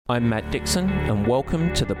I'm Matt Dixon, and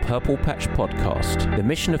welcome to the Purple Patch Podcast. The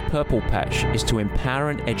mission of Purple Patch is to empower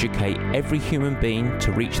and educate every human being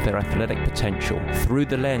to reach their athletic potential. Through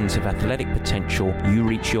the lens of athletic potential, you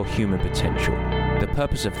reach your human potential. The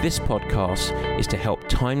purpose of this podcast is to help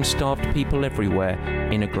time-starved people everywhere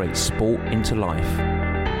integrate sport into life.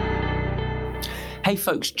 Hey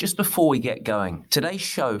folks, just before we get going, today's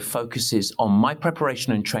show focuses on my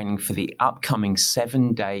preparation and training for the upcoming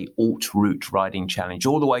 7-day Haute Route riding challenge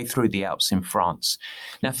all the way through the Alps in France.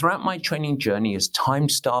 Now, throughout my training journey, as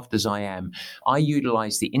time-starved as I am, I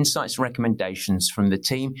utilize the insights and recommendations from the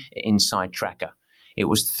team at Inside Tracker. It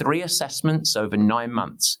was 3 assessments over 9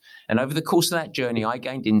 months. And over the course of that journey, I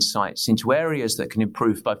gained insights into areas that can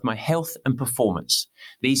improve both my health and performance.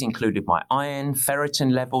 These included my iron,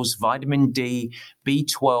 ferritin levels, vitamin D,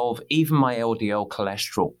 B12, even my LDL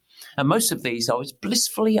cholesterol. And most of these, I was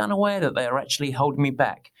blissfully unaware that they are actually holding me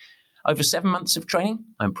back. Over 7 months of training,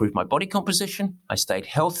 I improved my body composition, I stayed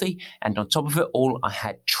healthy, and on top of it all, I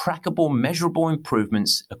had trackable, measurable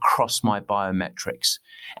improvements across my biometrics.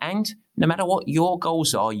 And no matter what your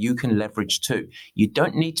goals are, you can leverage too. You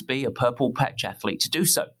don't need to be a Purple Patch athlete to do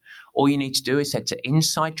so. All you need to do is head to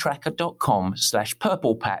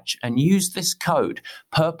insidetracker.com/purplepatch and use this code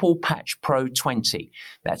PurplePatchPro20.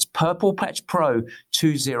 That's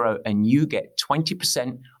PurplePatchPro20 and you get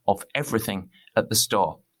 20% off everything at the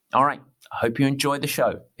store. All right, I hope you enjoy the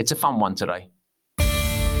show. It's a fun one today.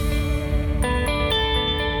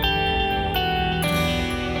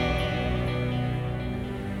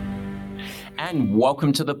 And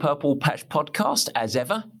welcome to the Purple Patch Podcast. As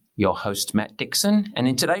ever, your host, Matt Dixon. And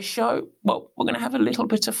in today's show, well, we're going to have a little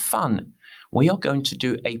bit of fun. We are going to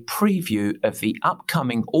do a preview of the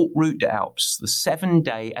upcoming Haute Route Alps, the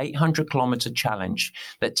 7-day 800-kilometer challenge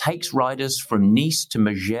that takes riders from Nice to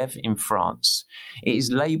Megève in France. It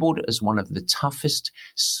is labeled as one of the toughest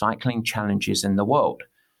cycling challenges in the world.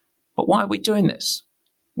 But why are we doing this?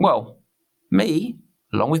 Well, me,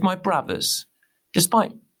 along with my brothers,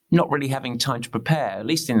 despite not really having time to prepare, at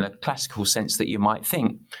least in the classical sense that you might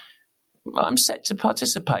think, I'm set to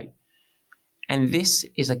participate. And this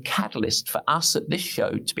is a catalyst for us at this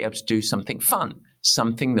show to be able to do something fun,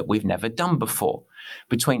 something that we've never done before.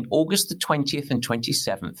 Between August the 20th and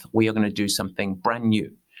 27th, we are going to do something brand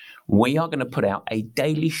new. We are going to put out a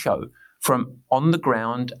daily show from on the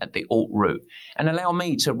ground at the Haute Route and allow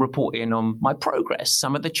me to report in on my progress,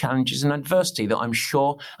 some of the challenges and adversity that I'm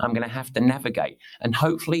sure I'm going to have to navigate, and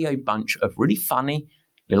hopefully a bunch of really funny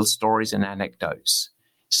little stories and anecdotes.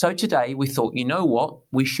 So today we thought, you know what?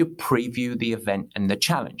 We should preview the event and the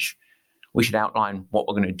challenge. We should outline what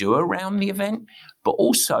we're going to do around the event, but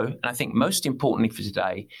also, and I think most importantly for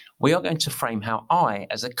today, we are going to frame how I,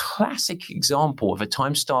 as a classic example of a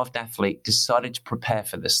time-starved athlete, decided to prepare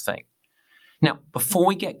for this thing. Now, before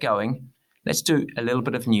we get going, let's do a little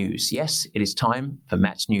bit of news. Yes, it is time for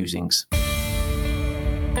Matt's Newsings.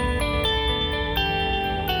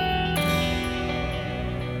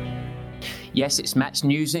 Yes, it's Matt's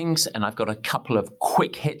Newsings, and I've got a couple of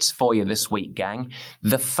quick hits for you this week, gang.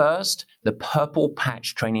 The first, the Purple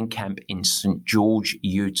Patch Training Camp in St. George,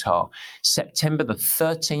 Utah, September the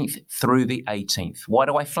 13th through the 18th. Why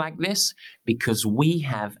do I flag this? Because we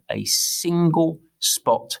have a single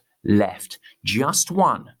spot left. Just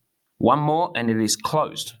one more, and it is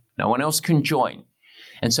closed. No one else can join.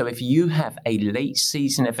 And so if you have a late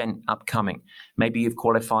season event upcoming, maybe you've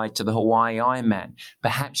qualified to the Hawaii Ironman,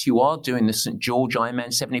 perhaps you are doing the St. George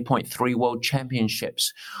Ironman 70.3 World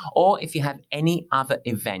Championships, or if you have any other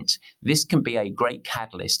event, this can be a great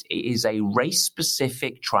catalyst. It is a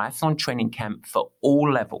race-specific triathlon training camp for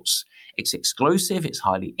all levels. It's exclusive, it's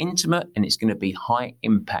highly intimate, and it's going to be high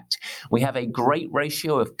impact. We have a great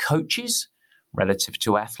ratio of coaches relative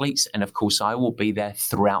to athletes, and of course I will be there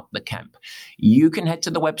throughout the camp. You can head to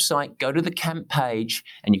the website, go to the camp page,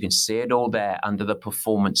 and you can see it all there under the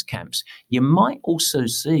performance camps. You might also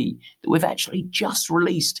see that we've actually just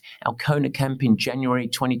released our Kona camp in January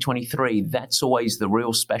 2023. That's always the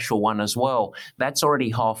real special one as well. That's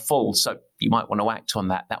already half full, so you might want to act on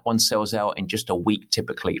that. That one sells out in just a week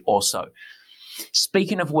typically or so.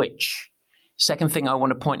 Speaking of which, second thing I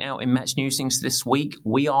want to point out in Matt's Newsings this week,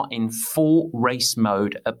 we are in full race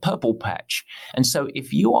mode at Purple Patch. And so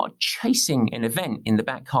if you are chasing an event in the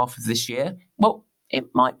back half of this year, well,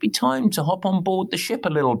 it might be time to hop on board the ship a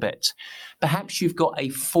little bit. Perhaps you've got a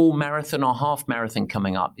full marathon or half marathon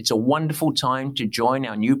coming up. It's a wonderful time to join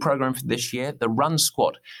our new program for this year, the Run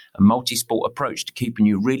Squad, a multi-sport approach to keeping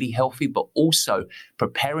you really healthy, but also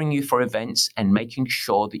preparing you for events and making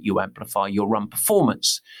sure that you amplify your run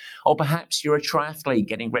performance. Or perhaps you're a triathlete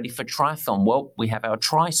getting ready for triathlon. Well, we have our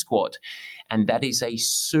Tri Squad. And that is a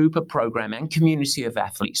super program and community of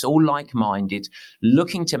athletes, all like-minded,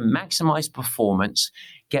 looking to maximize performance,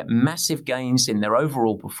 get massive gains in their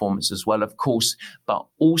overall performance as well, of course, but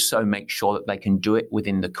also make sure that they can do it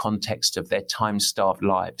within the context of their time-starved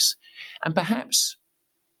lives. And perhaps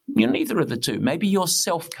you're neither of the two. Maybe you're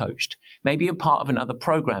self-coached. Maybe you're part of another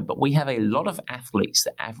program, but we have a lot of athletes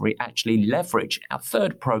that actually leverage our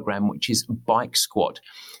third program, which is Bike Squad.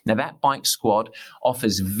 Now, that Bike Squad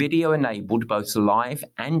offers video-enabled, both live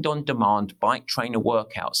and on-demand bike trainer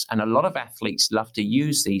workouts, and a lot of athletes love to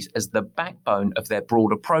use these as the backbone of their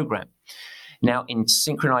broader program. Now, in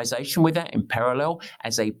synchronization with that, in parallel,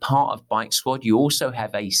 as a part of Bike Squad, you also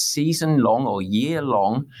have a season-long or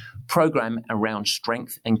year-long program around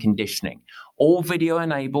strength and conditioning. All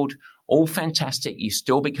video-enabled, all fantastic. You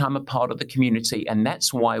still become a part of the community, and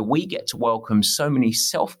that's why we get to welcome so many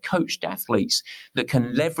self-coached athletes that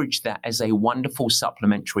can leverage that as a wonderful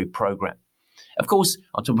supplementary program. Of course,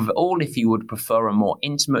 on top of it all, if you would prefer a more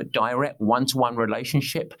intimate, direct, one-to-one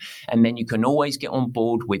relationship, and then you can always get on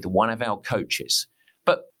board with one of our coaches.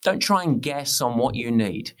 But don't try and guess on what you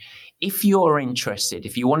need. If you're interested,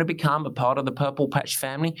 if you want to become a part of the Purple Patch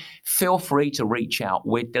family, feel free to reach out.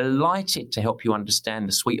 We're delighted to help you understand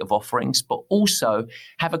the suite of offerings, but also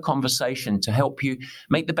have a conversation to help you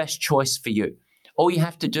make the best choice for you. All you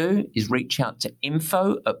have to do is reach out to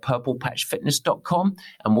info@purplepatchfitness.com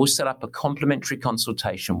and we'll set up a complimentary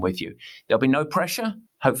consultation with you. There'll be no pressure.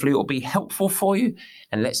 Hopefully it will be helpful for you,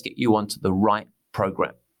 and let's get you onto the right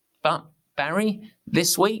program. But Barry,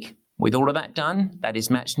 this week, with all of that done, that is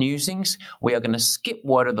Match Newsings. We are going to skip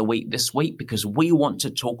word of the week this week because we want to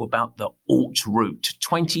talk about the Alt Route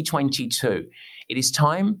 2022. It is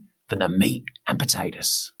time for the meat and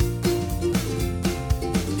potatoes.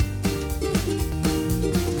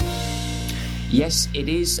 Yes, it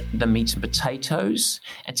is the meat and potatoes.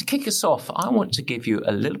 And to kick us off, I want to give you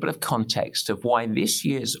a little bit of context of why this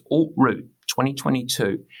year's Alt Route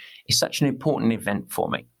 2022 is such an important event for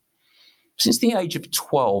me. Since the age of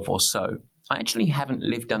 12 or so, I actually haven't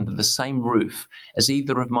lived under the same roof as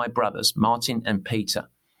either of my brothers, Martin and Peter.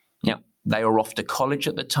 Now, they were off to college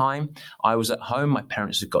at the time. I was at home. My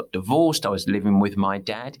parents had got divorced. I was living with my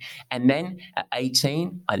dad. And then at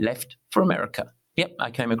 18, I left for America. Yep,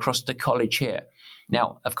 I came across to college here.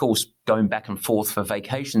 Now, of course, going back and forth for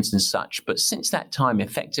vacations and such, but since that time,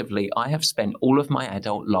 effectively, I have spent all of my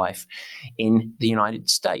adult life in the United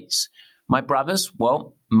States. My brothers,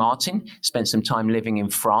 well, Martin spent some time living in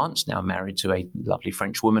France, now married to a lovely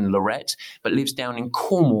French woman, Laurette, but lives down in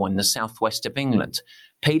Cornwall in the southwest of England.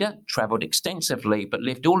 Peter travelled extensively, but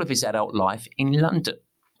lived all of his adult life in London.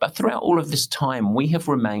 But throughout all of this time, we have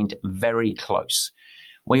remained very close.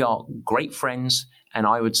 We are great friends, and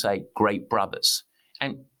I would say great brothers.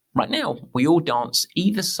 And right now, we all dance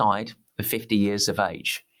either side of 50 years of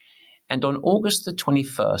age. And on August the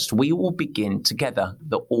 21st, we will begin together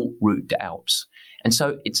the Alt Route des Alpes. And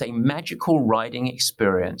so it's a magical riding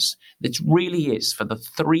experience that really is, for the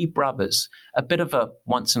three brothers, a bit of a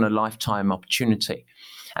once-in-a-lifetime opportunity.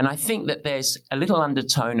 And I think that there's a little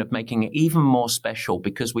undertone of making it even more special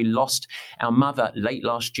because we lost our mother late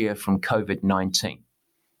last year from COVID-19.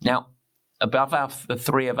 Now, above the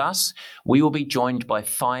three of us, we will be joined by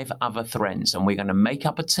 5 other friends, and we're going to make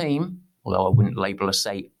up a team, although I wouldn't label us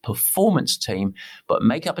a performance team, but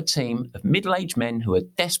make up a team of middle-aged men who are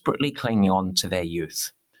desperately clinging on to their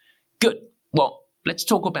youth. Good. Well, let's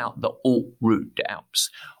talk about the Alt Route des Alpes.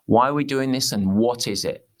 Why are we doing this and what is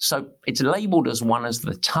it? So it's labeled as one of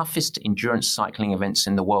the toughest endurance cycling events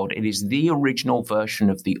in the world. It is the original version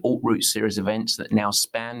of the Alt Route series events that now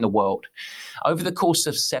span the world. Over the course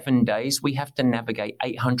of 7 days, we have to navigate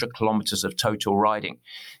 800 kilometers of total riding.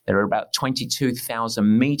 There are about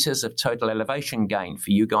 22,000 meters of total elevation gain. For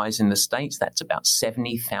you guys in the States, that's about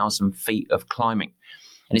 70,000 feet of climbing.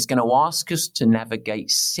 And it's going to ask us to navigate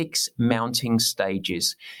 6 mounting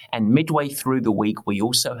stages. And midway through the week, we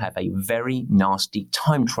also have a very nasty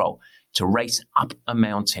time trial to race up a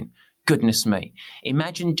mountain. Goodness me.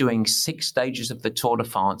 Imagine doing 6 stages of the Tour de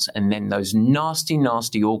France and then those nasty,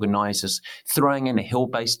 nasty organizers throwing in a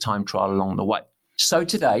hill-based time trial along the way. So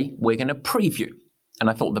today, we're going to preview. And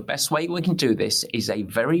I thought the best way we can do this is a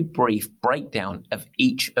very brief breakdown of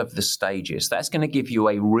each of the stages. That's going to give you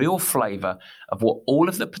a real flavor of what all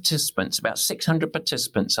of the participants, about 600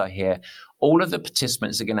 participants are here, all of the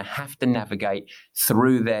participants are going to have to navigate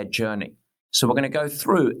through their journey. So we're going to go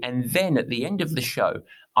through, and then at the end of the show,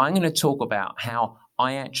 I'm going to talk about how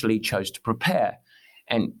I actually chose to prepare.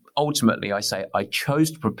 And ultimately, I say I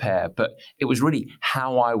chose to prepare, but it was really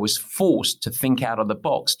how I was forced to think out of the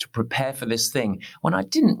box to prepare for this thing when I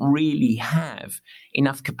didn't really have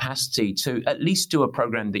enough capacity to at least do a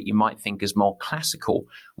program that you might think is more classical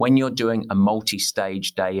when you're doing a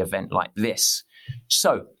multi-stage day event like this.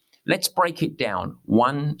 So let's break it down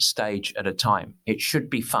one stage at a time. It should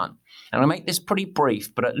be fun. And I'll make this pretty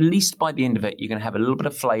brief, but at least by the end of it, you're going to have a little bit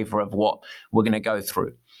of flavor of what we're going to go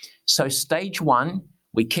through. So stage one,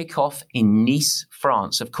 we kick off in Nice,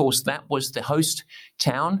 France. Of course, that was the host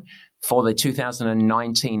town for the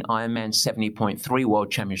 2019 Ironman 70.3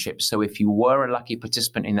 World Championship. So if you were a lucky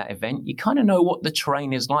participant in that event, you kind of know what the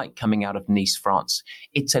terrain is like coming out of Nice, France.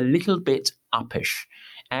 It's a little bit uppish.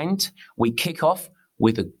 And we kick off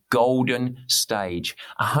with a golden stage,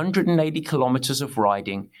 180 kilometers of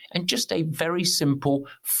riding, and just a very simple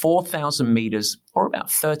 4,000 meters or about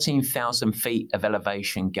 13,000 feet of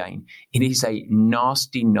elevation gain. It is a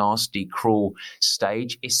nasty, nasty, cruel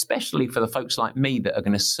stage, especially for the folks like me that are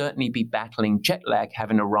going to certainly be battling jet lag,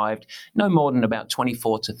 having arrived no more than about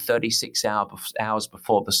 24 to 36 hours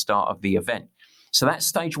before the start of the event. So that's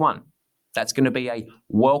stage one. That's going to be a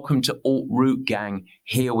welcome to Alt Route, gang.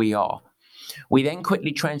 Here we are. We then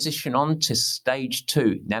quickly transition on to stage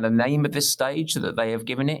two. Now, the name of this stage that they have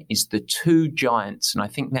given it is the Two Giants, and I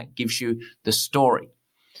think that gives you the story.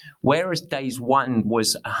 Whereas days one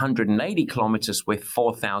was 180 kilometers with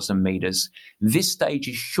 4,000 meters, this stage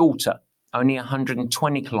is shorter, only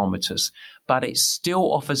 120 kilometers, but it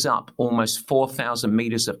still offers up almost 4,000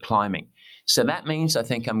 meters of climbing. So that means I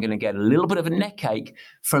think I'm going to get a little bit of a neck ache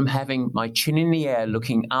from having my chin in the air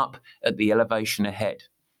looking up at the elevation ahead.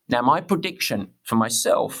 Now, my prediction for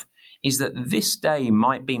myself is that this day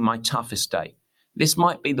might be my toughest day. This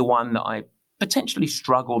might be the one that I potentially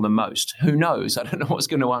struggle the most. Who knows? I don't know what's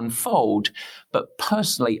going to unfold. But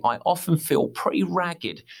personally, I often feel pretty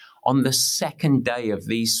ragged on the second day of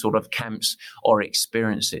these sort of camps or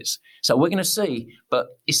experiences. So we're going to see, but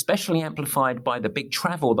especially amplified by the big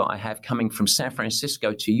travel that I have coming from San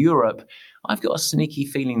Francisco to Europe, I've got a sneaky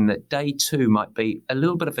feeling that day two might be a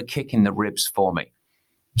little bit of a kick in the ribs for me.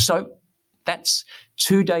 So that's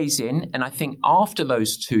 2 days in. And I think after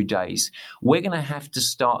those 2 days, we're going to have to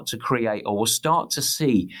start to create, or we'll start to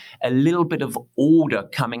see a little bit of order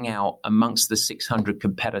coming out amongst the 600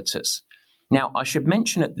 competitors. Now, I should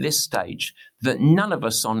mention at this stage that none of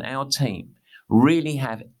us on our team really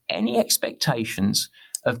have any expectations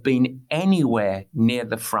of being anywhere near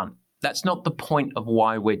the front. That's not the point of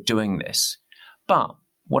why we're doing this. But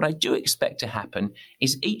what I do expect to happen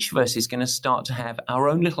is each of us is going to start to have our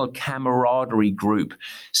own little camaraderie group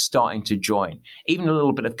starting to join, even a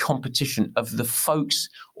little bit of competition of the folks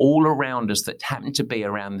all around us that happen to be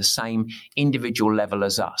around the same individual level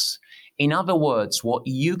as us. In other words, what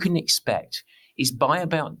you can expect is by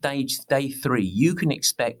about day 3, you can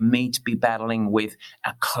expect me to be battling with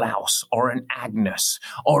a Klaus or an Agnes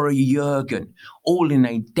or a Jürgen, all in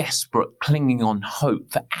a desperate clinging on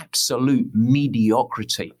hope for absolute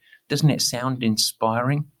mediocrity. Doesn't it sound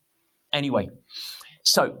inspiring? Anyway,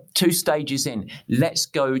 so 2 stages in, let's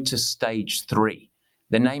go to stage 3.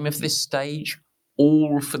 The name of this stage,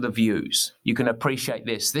 All for the Views. You can appreciate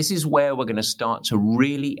this. This is where we're going to start to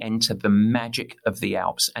really enter the magic of the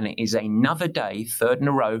Alps. And it is another day, 3rd in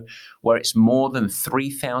a row, where it's more than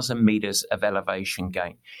 3,000 meters of elevation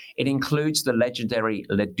gain. It includes the legendary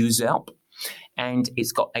Les Deux Alpes, and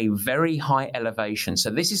it's got a very high elevation.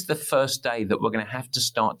 So this is the first day that we're going to have to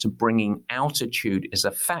start to bringing altitude as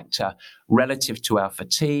a factor relative to our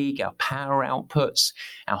fatigue, our power outputs,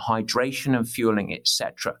 our hydration and fueling,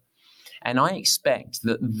 etc. And I expect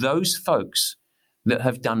that those folks that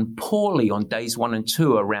have done poorly on days 1 and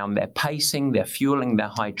 2 around their pacing, their fueling, their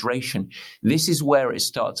hydration, this is where it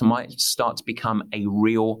might start to become a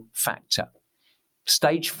real factor.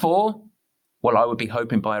 Stage 4, well, I would be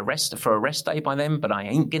hoping for a rest day by then, but I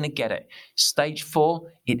ain't going to get it. Stage 4,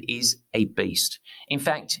 it is a beast. In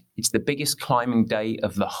fact, it's the biggest climbing day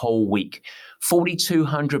of the whole week.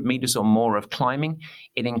 4,200 meters or more of climbing.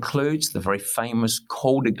 It includes the very famous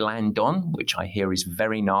Col de Glandon, which I hear is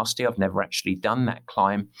very nasty. I've never actually done that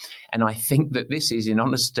climb. And I think that this is, in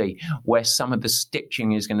honesty, where some of the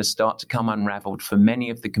stitching is going to start to come unraveled for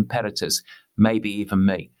many of the competitors, maybe even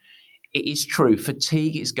me. It is true,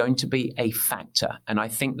 fatigue is going to be a factor. And I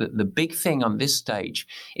think that the big thing on this stage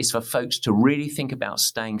is for folks to really think about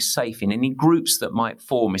staying safe in any groups that might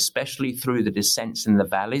form, especially through the descents in the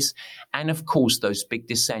valleys. And of course, those big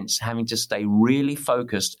descents, having to stay really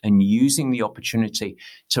focused and using the opportunity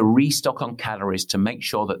to restock on calories to make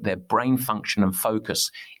sure that their brain function and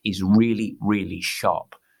focus is really, really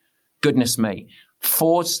sharp. Goodness me,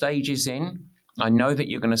 4 stages in. I know that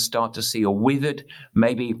you're going to start to see a withered,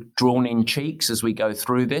 maybe drawn in cheeks as we go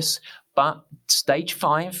through this. But stage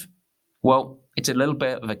 5, well, it's a little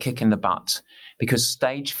bit of a kick in the butt because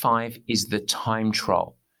stage 5 is the time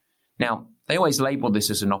trial. Now, they always label this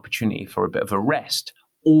as an opportunity for a bit of a rest.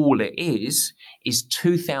 All it is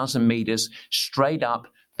 2,000 meters straight up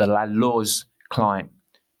the La Loze climb.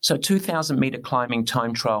 So 2,000 meter climbing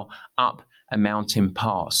time trial up a mountain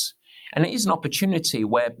pass. And it is an opportunity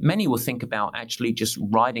where many will think about actually just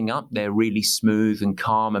riding up there really smooth and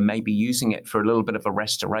calm and maybe using it for a little bit of a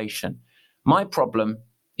restoration. My problem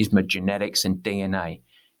is my genetics and DNA,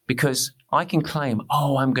 because I can claim,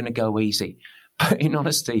 I'm going to go easy. But in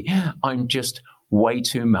honesty, I'm just way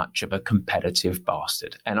too much of a competitive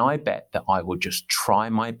bastard. And I bet that I will just try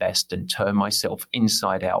my best and turn myself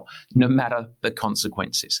inside out, no matter the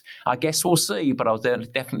consequences. I guess we'll see, but I'll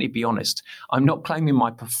definitely be honest. I'm not claiming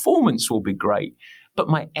my performance will be great, but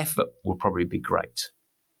my effort will probably be great.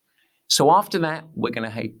 So after that, we're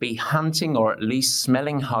going to be hunting or at least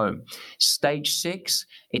smelling home. Stage 6,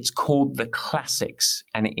 it's called the Classics,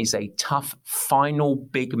 and it is a tough final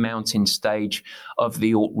big mountain stage of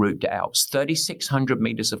the Haute Route des Alpes. 3,600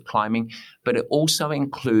 meters of climbing, but it also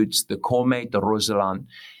includes the Courmet de Roselend.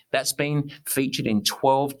 That's been featured in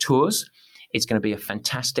 12 tours. It's going to be a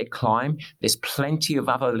fantastic climb. There's plenty of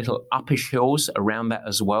other little uppish hills around that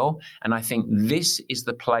as well. And I think this is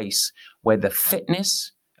the place where the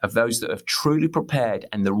fitness of those that have truly prepared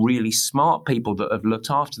and the really smart people that have looked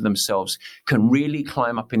after themselves can really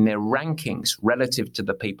climb up in their rankings relative to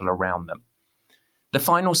the people around them. The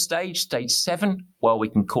final stage, stage 7, well, we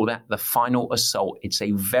can call that the final assault. It's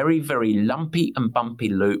a very, very lumpy and bumpy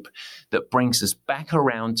loop that brings us back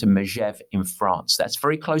around to Megève in France. That's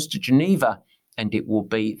very close to Geneva, and it will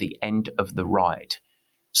be the end of the ride.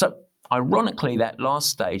 So, ironically, that last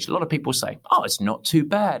stage, a lot of people say, it's not too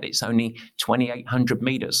bad. It's only 2,800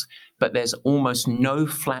 meters. But there's almost no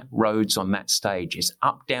flat roads on that stage. It's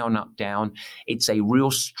up, down, up, down. It's a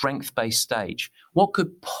real strength-based stage. What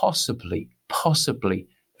could possibly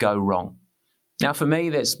go wrong? Now, for me,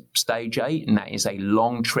 there's stage 8, and that is a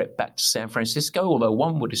long trip back to San Francisco, although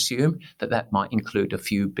one would assume that that might include a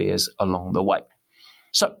few beers along the way.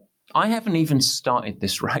 So, I haven't even started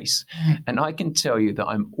this race, and I can tell you that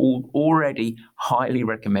I'm already highly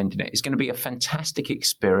recommending it. It's going to be a fantastic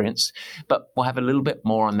experience, but we'll have a little bit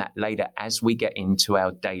more on that later as we get into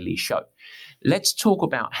our daily show. Let's talk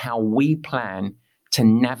about how we plan to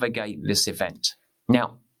navigate this event.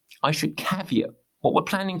 Now, I should caveat, what we're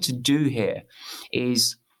planning to do here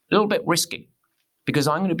is a little bit risky, because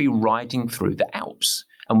I'm going to be riding through the Alps,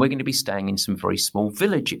 and we're going to be staying in some very small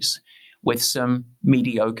villages with some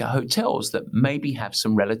mediocre hotels that maybe have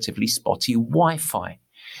some relatively spotty Wi-Fi.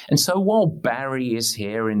 And so while Barry is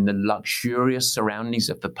here in the luxurious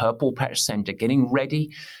surroundings of the Purple Patch Center getting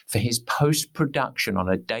ready for his post-production on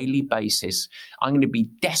a daily basis, I'm going to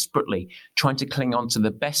be desperately trying to cling on to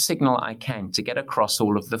the best signal I can to get across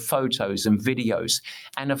all of the photos and videos,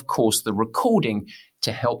 and of course the recording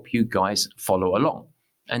to help you guys follow along.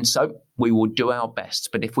 And so we will do our best.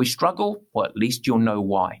 But if we struggle, well, at least you'll know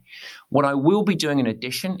why. What I will be doing in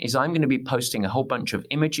addition is I'm going to be posting a whole bunch of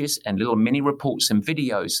images and little mini reports and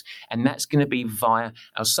videos, and that's going to be via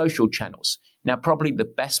our social channels. Now, probably the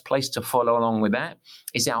best place to follow along with that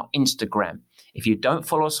is our Instagram. If you don't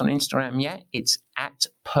follow us on Instagram yet, it's at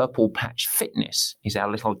Purple Patch Fitness is our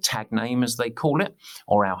little tag name, as they call it,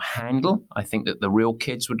 or our handle, I think that the real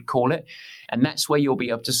kids would call it. And that's where you'll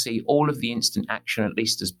be able to see all of the instant action, at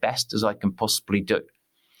least as best as I can possibly do.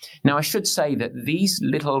 Now, I should say that these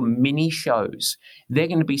little mini shows, they're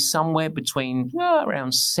going to be somewhere between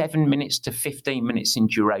around 7 minutes to 15 minutes in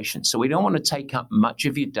duration. So we don't want to take up much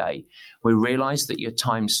of your day. We realize that you're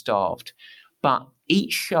time starved. But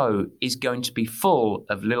each show is going to be full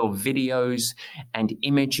of little videos and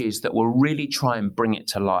images that will really try and bring it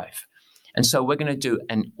to life. And so we're going to do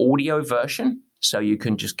an audio version, so you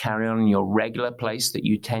can just carry on in your regular place that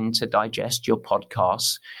you tend to digest your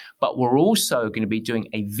podcasts. But we're also going to be doing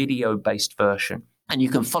a video-based version. And you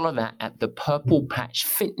can follow that at the Purple Patch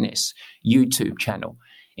Fitness YouTube channel.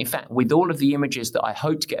 In fact, with all of the images that I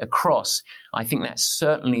hope to get across, I think that's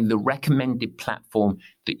certainly the recommended platform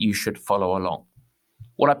that you should follow along.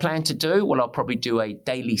 What I plan to do, well, I'll probably do a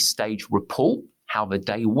daily stage report, how the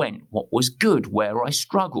day went, what was good, where I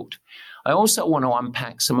struggled. I also want to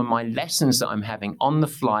unpack some of my lessons that I'm having on the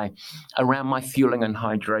fly around my fueling and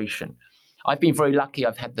hydration. I've been very lucky.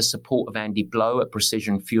 I've had the support of Andy Blow at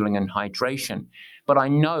Precision Fueling and Hydration. But I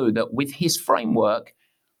know that with his framework,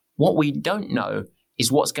 what we don't know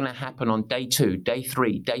is what's going to happen on day 2, day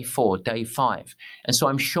 3, day 4, day 5. And so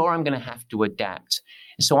I'm sure I'm going to have to adapt.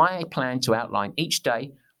 And so I plan to outline each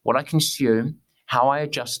day what I consume, how I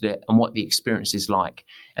adjusted it, and what the experience is like.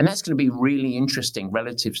 And that's going to be really interesting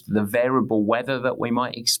relative to the variable weather that we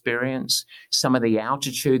might experience, some of the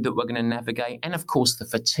altitude that we're going to navigate, and of course the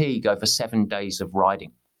fatigue over 7 days of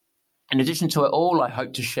riding. In addition to it all, I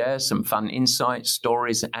hope to share some fun insights,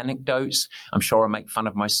 stories, and anecdotes. I'm sure I'll make fun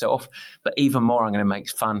of myself, but even more, I'm going to make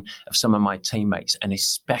fun of some of my teammates, and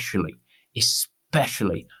especially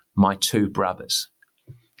my 2 brothers.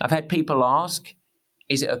 I've had people ask,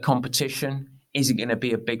 is it a competition? Is it going to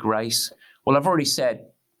be a big race? Well, I've already said,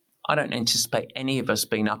 I don't anticipate any of us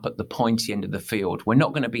being up at the pointy end of the field. We're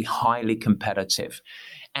not going to be highly competitive.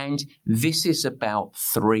 And this is about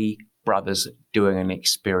 3 brothers doing an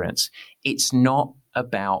experience. It's not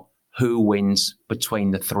about who wins between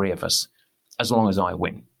the 3 of us, as long as I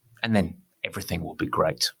win. And then everything will be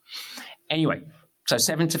great. Anyway, so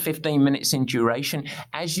 7 to 15 minutes in duration.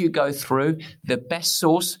 As you go through, the best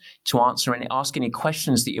source to answer and ask any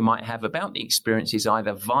questions that you might have about the experience is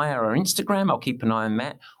either via our Instagram, I'll keep an eye on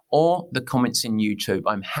that, or the comments in YouTube.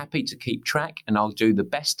 I'm happy to keep track, and I'll do the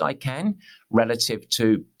best I can relative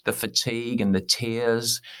to the fatigue and the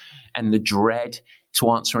tears and the dread to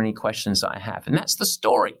answer any questions that I have. And that's the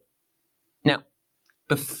story. Now,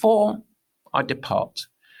 before I depart,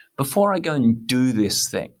 before I go and do this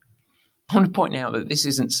thing, I want to point out that this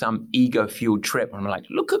isn't some ego-fueled trip. I'm like,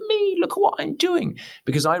 look at me, look at what I'm doing.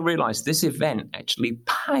 Because I realize this event actually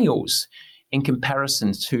pales in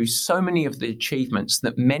comparison to so many of the achievements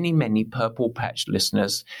that many, many Purple Patch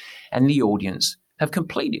listeners and the audience have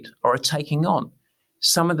completed or are taking on.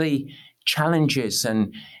 Some of the challenges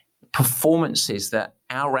and performances that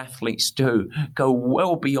our athletes do go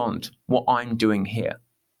well beyond what I'm doing here.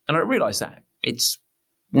 And I realize that it's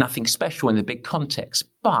nothing special in the big context,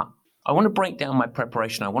 but I want to break down my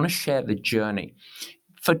preparation. I want to share the journey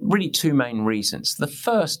for really 2 main reasons. The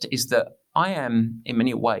first is that I am, in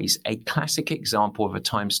many ways, a classic example of a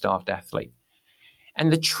time-starved athlete.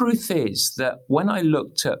 And the truth is that when I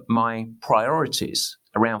looked at my priorities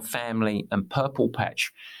around family and Purple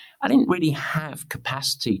Patch, I didn't really have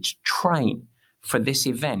capacity to train for this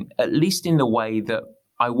event, at least in the way that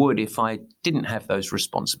I would if I didn't have those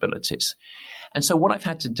responsibilities. And so what I've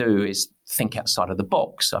had to do is think outside of the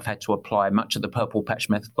box. I've had to apply much of the Purple Patch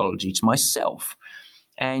methodology to myself.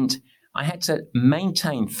 And I had to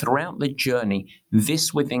maintain throughout the journey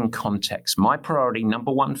this within context. My priority,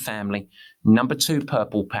 number 1, family, number 2,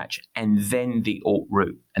 Purple Patch, and then the alt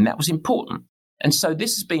route. And that was important. And so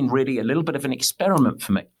this has been really a little bit of an experiment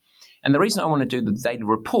for me. And the reason I want to do the daily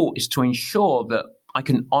report is to ensure that I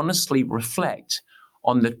can honestly reflect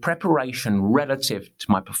on the preparation relative to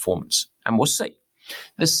my performance. And we'll see.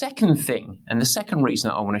 The second thing, and the second reason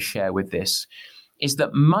that I want to share with this, is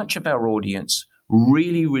that much of our audience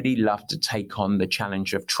really, really love to take on the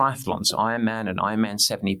challenge of triathlons, Ironman and Ironman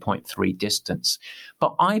 70.3 distance.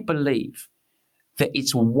 But I believe that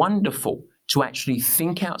it's wonderful to actually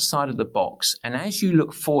think outside of the box. And as you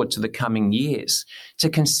look forward to the coming years, to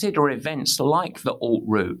consider events like the alt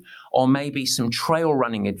route, or maybe some trail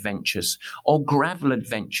running adventures or gravel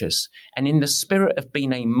adventures. And in the spirit of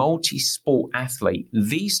being a multi-sport athlete,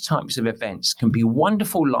 these types of events can be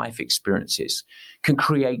wonderful life experiences, can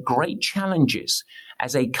create great challenges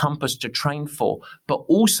as a compass to train for, but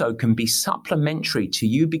also can be supplementary to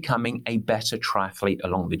you becoming a better triathlete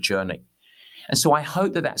along the journey. And so I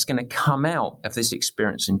hope that that's going to come out of this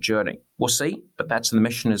experience and journey. We'll see, but that's the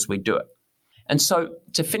mission as we do it. And so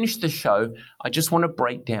to finish the show, I just want to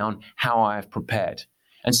break down how I have prepared.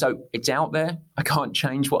 And so it's out there. I can't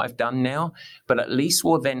change what I've done now, but at least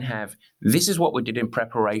we'll then have, this is what we did in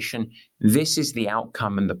preparation. This is the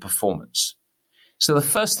outcome and the performance. So the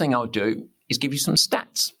first thing I'll do is give you some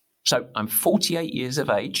stats. So I'm 48 years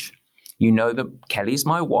of age. You know that Kelly is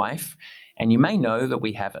my wife. And you may know that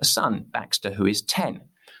we have a son, Baxter, who is 10.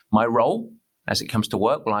 My role, as it comes to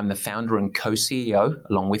work, well, I'm the founder and co-CEO,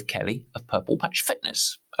 along with Kelly, of Purple Patch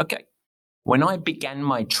Fitness. Okay. When I began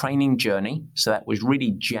my training journey, so that was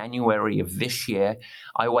really January of this year,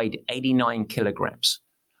 I weighed 89 kilograms.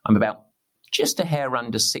 I'm about just a hair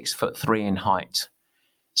under 6'3" in height.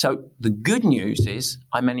 So the good news is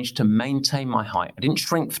I managed to maintain my height. I didn't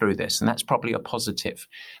shrink through this, and that's probably a positive.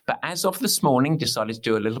 But as of this morning, decided to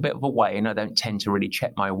do a little bit of a weigh-in. I don't tend to really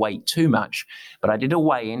check my weight too much, but I did a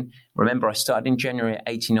weigh-in. Remember, I started in January at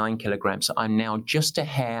 89 kilograms. So I'm now just a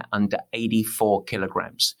hair under 84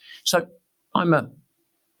 kilograms. So I'm a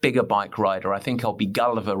bigger bike rider. I think I'll be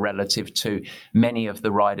Gulliver relative to many of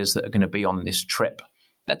the riders that are going to be on this trip.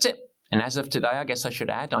 That's it. And as of today, I guess I should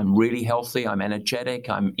add, I'm really healthy, I'm energetic,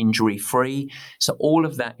 I'm injury-free. So all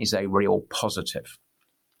of that is a real positive.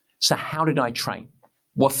 So how did I train?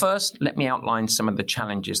 Well, first, let me outline some of the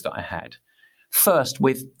challenges that I had. First,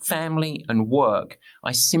 with family and work,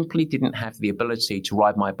 I simply didn't have the ability to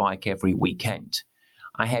ride my bike every weekend.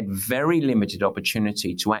 I had very limited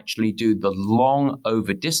opportunity to actually do the long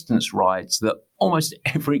over distance rides that almost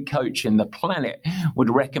every coach in the planet would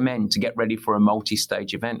recommend to get ready for a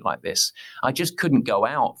multi-stage event like this. I just couldn't go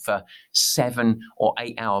out for 7 or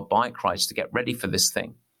 8 hour bike rides to get ready for this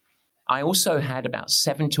thing. I also had about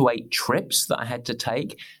 7 to 8 trips that I had to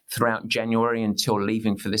take throughout January until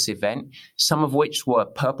leaving for this event, some of which were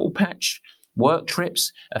Purple Patch work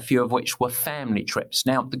trips, a few of which were family trips.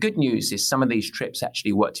 Now, the good news is some of these trips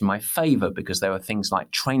actually worked in my favor because there were things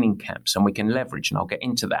like training camps and we can leverage, and I'll get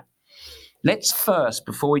into that. Let's first,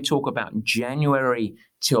 before we talk about January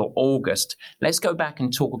till August, let's go back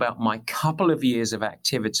and talk about my couple of years of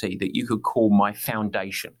activity that you could call my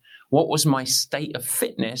foundation. What was my state of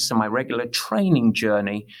fitness and my regular training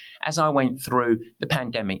journey as I went through the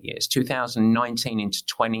pandemic years, 2019 into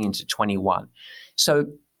 20 into 21. So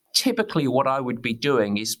typically what I would be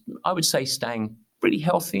doing is, I would say, staying pretty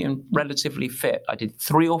healthy and relatively fit. I did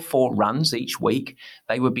 3 or 4 runs each week.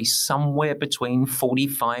 They would be somewhere between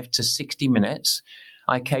 45 to 60 minutes.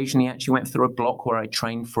 I occasionally actually went through a block where I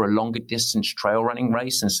trained for a longer distance trail running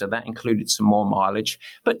race, and so that included some more mileage.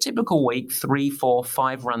 But typical week, 3, 4,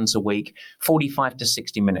 5 runs a week, 45 to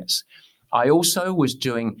 60 minutes. I also was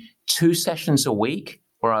doing 2 sessions a week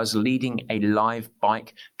where I was leading a live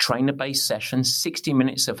bike trainer-based session, 60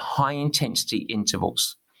 minutes of high-intensity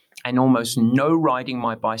intervals, and almost no riding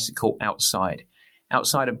my bicycle outside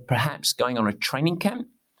of perhaps going on a training camp,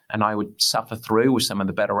 and I would suffer through with some of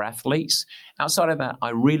the better athletes. Outside of that, I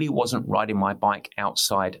really wasn't riding my bike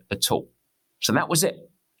outside at all. So that was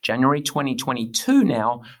it. January 2022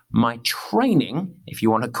 now, my training, if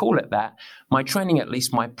you want to call it that, my training, at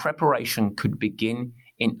least my preparation, could begin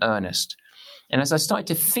in earnest. And as I started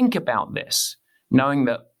to think about this, knowing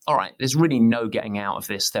that, all right, there's really no getting out of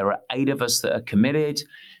this. There are 8 of us that are committed.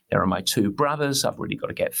 There are my 2 brothers. I've really got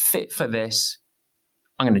to get fit for this.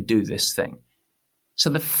 I'm going to do this thing. So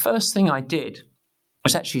the first thing I did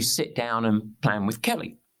was actually sit down and plan with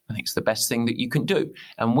Kelly. I think it's the best thing that you can do.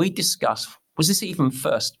 And we discussed, was this even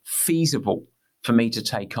first feasible for me to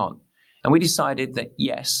take on? And we decided that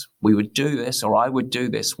yes, we would do this, or I would do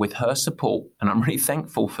this with her support. And I'm really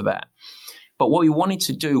thankful for that. But what we wanted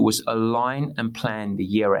to do was align and plan the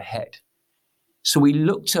year ahead. So we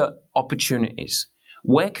looked at opportunities.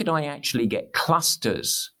 Where could I actually get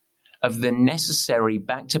clusters of the necessary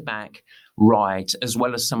back-to-back rides, as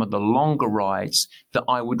well as some of the longer rides that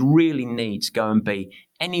I would really need to go and be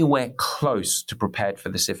anywhere close to prepared for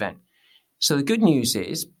this event? So the good news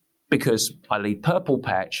is, because I lead Purple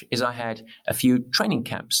Patch, is I had a few training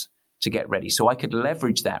camps to get ready. So I could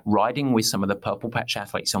leverage that riding with some of the Purple Patch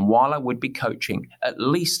athletes. And while I would be coaching, at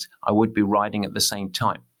least I would be riding at the same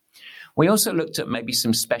time. We also looked at maybe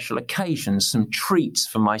some special occasions, some treats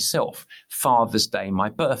for myself, Father's Day, my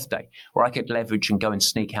birthday, where I could leverage and go and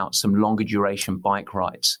sneak out some longer duration bike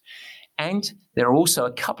rides. And there are also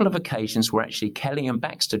a couple of occasions where actually Kelly and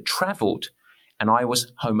Baxter traveled and I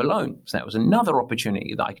was home alone. So that was another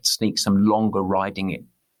opportunity that I could sneak some longer riding in.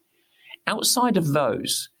 Outside of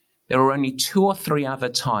those, there were only 2 or 3 other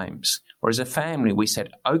times where as a family we said,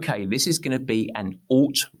 okay, this is going to be an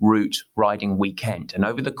alt route riding weekend. And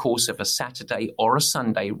over the course of a Saturday or a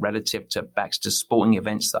Sunday, relative to Baxter's sporting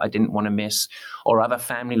events that I didn't want to miss or other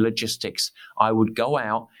family logistics, I would go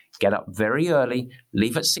out, get up very early,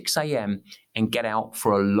 leave at 6 a.m. and get out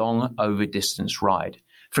for a long over distance ride.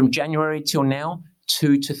 From January till now,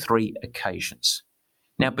 2 to 3 occasions.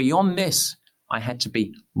 Now, beyond this, I had to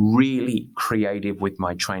be really creative with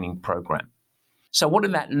my training program. So what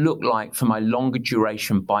did that look like for my longer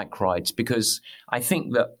duration bike rides? Because I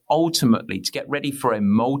think that ultimately to get ready for a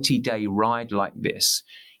multi-day ride like this,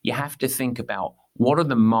 you have to think about what are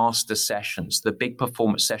the master sessions, the big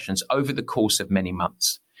performance sessions over the course of many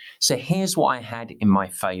months. So here's what I had in my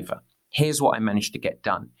favor. Here's what I managed to get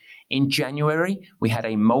done. In January, we had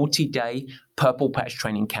a multi-day Purple Patch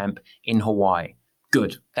training camp in Hawaii.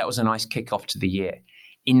 Good. That was a nice kickoff to the year.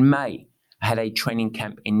 In May, I had a training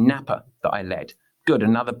camp in Napa that I led. Good,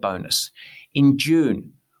 another bonus. In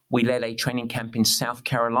June, we led a training camp in South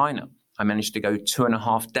Carolina. I managed to go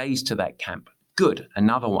 2.5 days to that camp. Good,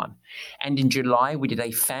 another one. And in July, we did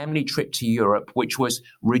a family trip to Europe, which was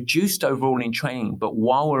reduced overall in training. But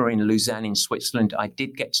while we were in Lausanne in Switzerland, I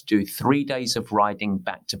did get to do 3 days of riding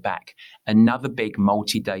back to back. Another big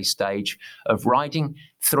multi-day stage of riding,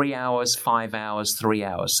 3 hours, 5 hours, 3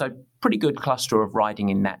 hours. So pretty good cluster of riding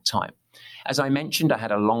in that time. As I mentioned, I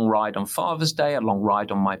had a long ride on Father's Day, a long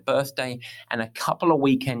ride on my birthday, and a couple of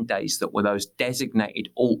weekend days that were those designated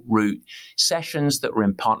alt route sessions that were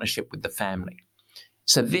in partnership with the family.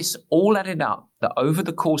 So this all added up that over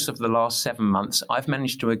the course of the last 7 months, I've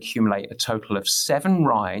managed to accumulate a total of 7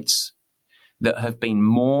 rides that have been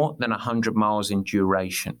more than 100 miles in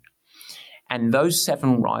duration. And those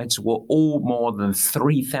 7 rides were all more than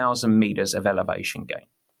 3,000 meters of elevation gain.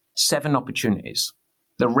 7 opportunities.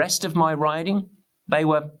 The rest of my riding, they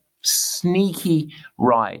were sneaky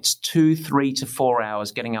rides, 2, 3 to 4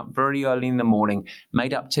 hours, getting up very early in the morning,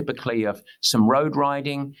 made up typically of some road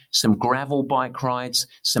riding, some gravel bike rides,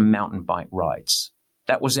 some mountain bike rides.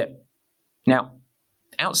 That was it. Now,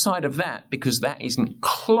 outside of that, because that isn't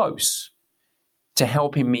close to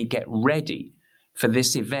helping me get ready for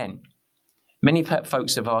this event, many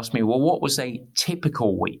folks have asked me, well, what was a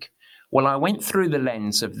typical week? Well, I went through the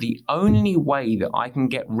lens of the only way that I can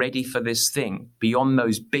get ready for this thing beyond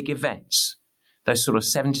those big events, those sort of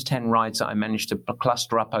 7 to 10 rides that I managed to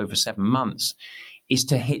cluster up over 7 months, is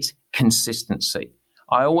to hit consistency.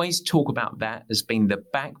 I always talk about that as being the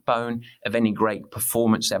backbone of any great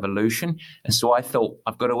performance evolution. And so I thought,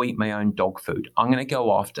 I've got to eat my own dog food. I'm going to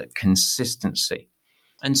go after consistency.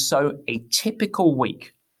 And so a typical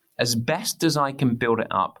week, as best as I can build it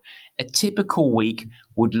up, a typical week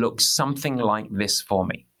would look something like this for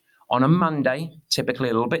me. On a Monday, typically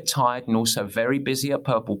a little bit tired and also very busy at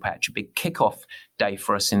Purple Patch, a big kickoff day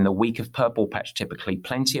for us in the week of Purple Patch, typically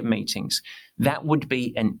plenty of meetings. That would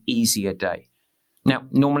be an easier day. Now,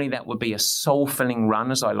 normally that would be a soul-filling run,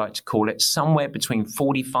 as I like to call it, somewhere between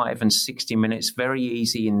 45 and 60 minutes, very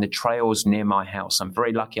easy in the trails near my house. I'm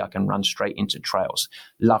very lucky I can run straight into trails.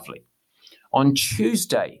 Lovely. On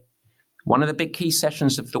Tuesday, one of the big key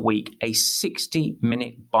sessions of the week, a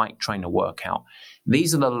 60-minute bike trainer workout.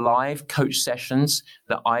 These are the live coach sessions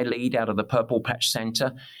that I lead out of the Purple Patch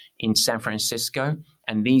Center in San Francisco.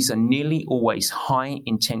 And these are nearly always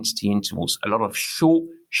high-intensity intervals, a lot of short,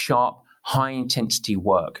 sharp, high-intensity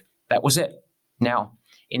work. That was it. Now,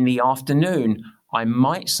 in the afternoon, I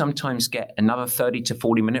might sometimes get another 30 to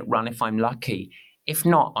 40-minute run if I'm lucky. If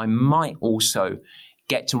not, I might also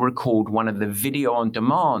get to record one of the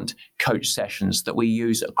video-on-demand coach sessions that we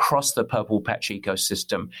use across the Purple Patch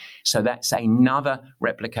ecosystem. So that's another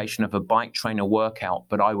replication of a bike trainer workout,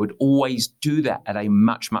 but I would always do that at a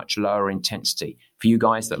much, much lower intensity. For you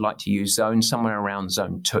guys that like to use zone, somewhere around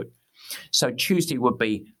zone 2. So Tuesday would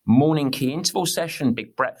be morning key interval session,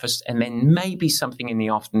 big breakfast, and then maybe something in the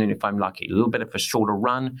afternoon if I'm lucky, a little bit of a shorter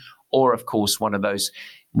run, or of course one of those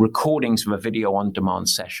recordings of a video-on-demand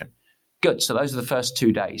session. Good. So those are the first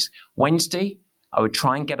 2 days. Wednesday, I would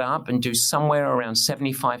try and get up and do somewhere around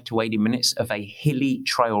 75 to 80 minutes of a hilly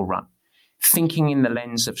trail run, thinking in the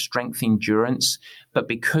lens of strength endurance, but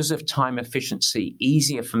because of time efficiency,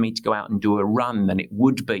 easier for me to go out and do a run than it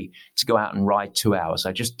would be to go out and ride 2 hours.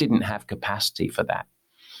 I just didn't have capacity for that.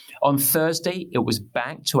 On Thursday, it was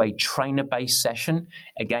back to a trainer-based session.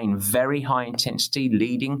 Again, very high intensity,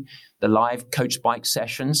 leading the live coach bike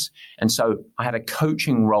sessions. And so I had a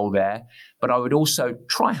coaching role there, but I would also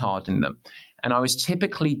try hard in them. And I was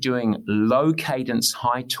typically doing low cadence,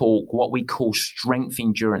 high torque, what we call strength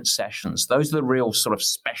endurance sessions. Those are the real sort of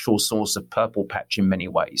special source of Purple Patch in many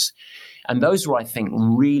ways. And those were, I think,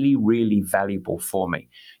 really, really valuable for me.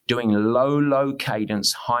 Doing low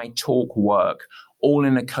cadence, high torque work, all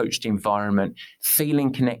in a coached environment,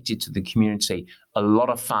 feeling connected to the community, a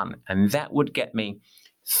lot of fun. And that would get me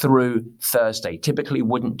through Thursday. Typically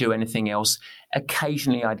wouldn't do anything else.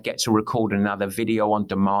 Occasionally I'd get to record another video on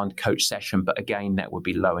demand coach session, but again, that would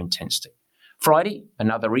be low intensity. Friday,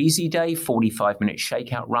 another easy day, 45-minute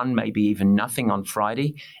shakeout run, maybe even nothing on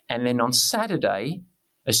Friday. And then on Saturday,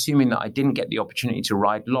 assuming that I didn't get the opportunity to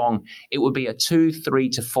ride long, it would be a 2, 3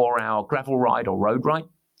 to 4 hour gravel ride or road ride.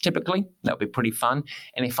 Typically, that would be pretty fun.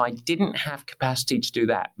 And if I didn't have capacity to do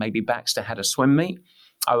that, maybe Baxter had a swim meet,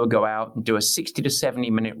 I would go out and do a 60 to 70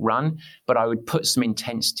 minute run, but I would put some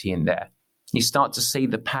intensity in there. You start to see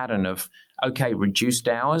the pattern of, okay, reduced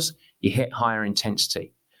hours, you hit higher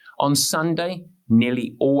intensity. On Sunday,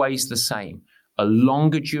 nearly always the same, a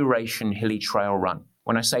longer duration hilly trail run.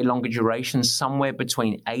 When I say longer duration, somewhere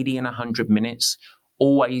between 80 and 100 minutes,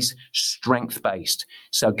 always strength-based.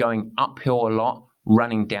 So going uphill a lot,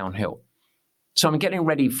 running downhill. So I'm getting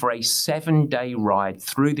ready for a 7-day ride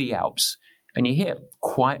through the Alps, And you hear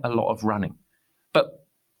quite a lot of running. But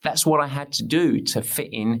that's what I had to do to fit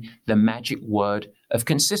in the magic word of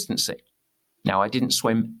consistency. Now, I didn't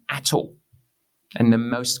swim at all. And the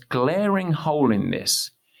most glaring hole in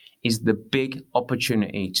this is the big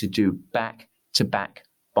opportunity to do back-to-back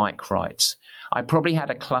bike rides. I probably had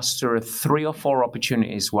a cluster of 3 or 4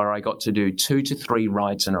 opportunities where I got to do 2 to 3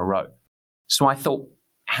 rides in a row. So I thought,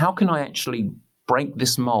 how can I actually break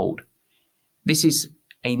this mold? This is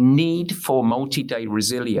a need for multi-day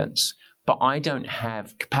resilience, but I don't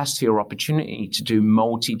have capacity or opportunity to do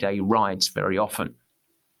multi-day rides very often.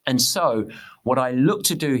 And so what I look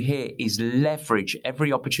to do here is leverage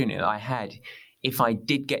every opportunity that I had if I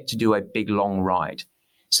did get to do a big long ride.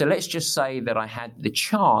 So let's just say that I had the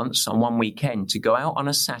chance on one weekend to go out on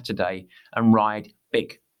a Saturday and ride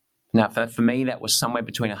big. Now, for me, that was somewhere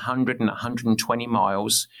between 100 and 120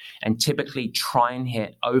 miles, and typically try and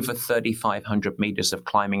hit over 3,500 meters of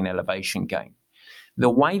climbing and elevation gain. The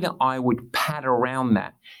way that I would pad around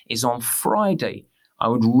that is on Friday, I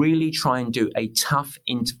would really try and do a tough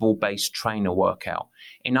interval-based trainer workout.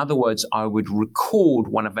 In other words, I would record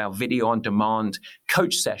one of our video-on-demand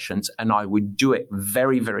coach sessions, and I would do it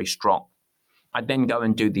very, very strong. I'd then go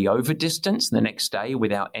and do the over distance the next day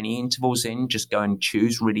without any intervals in, just go and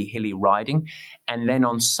choose really hilly riding. And then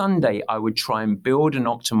on Sunday, I would try and build and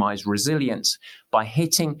optimize resilience by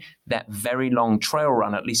hitting that very long trail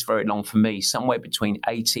run, at least very long for me, somewhere between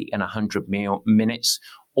 80 and 100 minutes,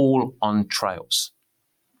 all on trails.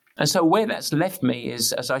 And so where that's left me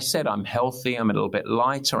is, as I said, I'm healthy, I'm a little bit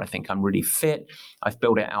lighter, I think I'm really fit. I've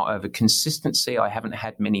built it out over consistency. I haven't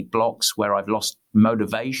had many blocks where I've lost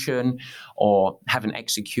motivation or haven't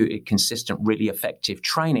executed consistent, really effective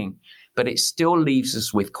training. But it still leaves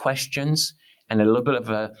us with questions and a little bit of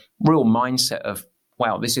a real mindset of,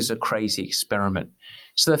 wow, this is a crazy experiment.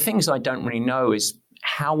 So the things I don't really know is,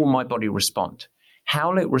 how will my body respond?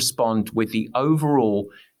 How will it respond with the overall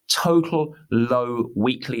total low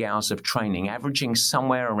weekly hours of training, averaging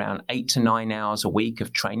somewhere around 8 to 9 hours a week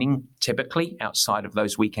of training, typically outside of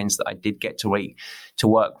those weekends that I did get to ride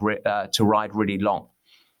really long.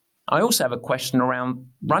 I also have a question around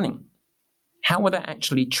running. How will that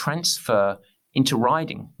actually transfer into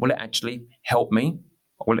riding? Will it actually help me,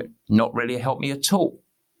 or will it not really help me at all?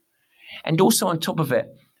 And also on top of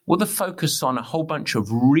it, will the focus on a whole bunch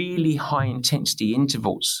of really high intensity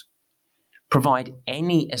intervals provide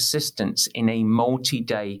any assistance in a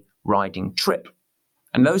multi-day riding trip?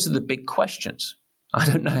 And those are the big questions. I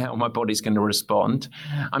don't know how my body's going to respond.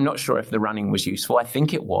 I'm not sure if the running was useful. I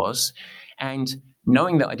think it was. And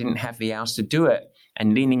knowing that I didn't have the hours to do it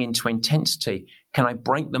and leaning into intensity, can I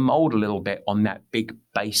break the mold a little bit on that big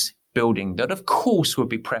base building that, of course, would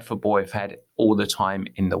be preferable if I had it all the time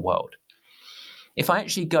in the world? If I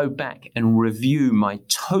actually go back and review my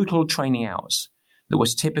total training hours that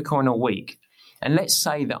was typical in a week, and let's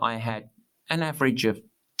say that I had an average of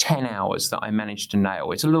 10 hours that I managed to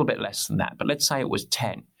nail. It's a little bit less than that, but let's say it was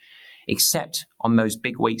 10, except on those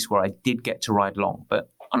big weeks where I did get to ride long. But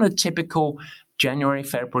on a typical January,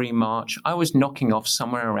 February, March, I was knocking off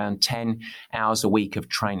somewhere around 10 hours a week of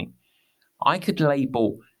training. I could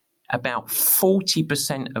label about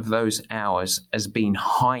 40% of those hours as being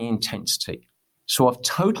high intensity. So of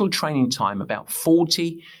total training time, about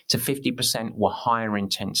 40 to 50% were higher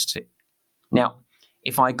intensity. Now,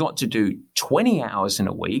 if I got to do 20 hours in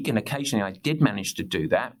a week, and occasionally I did manage to do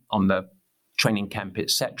that on the training camp,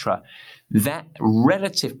 etc., that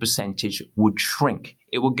relative percentage would shrink.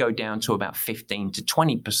 It would go down to about 15 to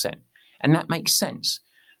 20%. And that makes sense.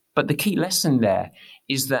 But the key lesson there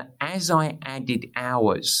is that as I added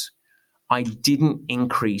hours, I didn't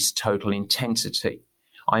increase total intensity.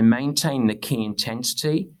 I maintained the key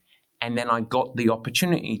intensity, and then I got the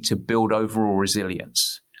opportunity to build overall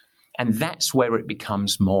resilience. And that's where it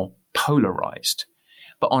becomes more polarized.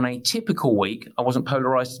 But on a typical week, I wasn't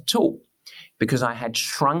polarized at all because I had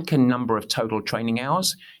shrunk a number of total training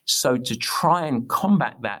hours. So to try and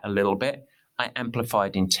combat that a little bit, I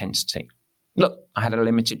amplified intensity. Look, I had a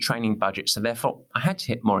limited training budget, so therefore I had to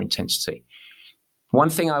hit more intensity. One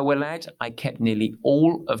thing I will add, I kept nearly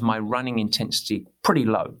all of my running intensity pretty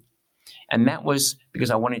low. And that was because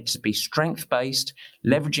I wanted to be strength-based,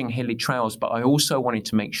 leveraging hilly trails, but I also wanted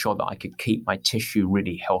to make sure that I could keep my tissue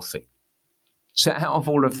really healthy. So out of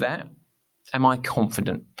all of that, am I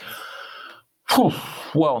confident?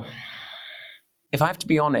 Well, if I have to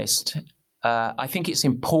be honest, I think it's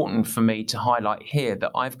important for me to highlight here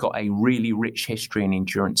that I've got a really rich history in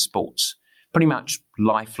endurance sports. Pretty much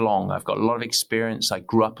lifelong. I've got a lot of experience. I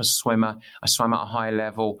grew up a swimmer. I swam at a high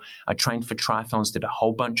level. I trained for triathlons, did a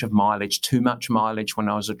whole bunch of mileage, too much mileage when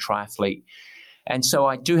I was a triathlete. And so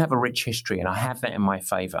I do have a rich history, and I have that in my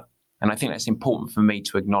favor. And I think that's important for me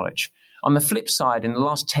to acknowledge. On the flip side, in the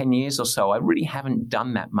last 10 years or so, I really haven't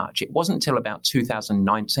done that much. It wasn't until about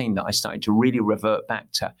 2019 that I started to really revert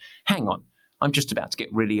back to, hang on, I'm just about to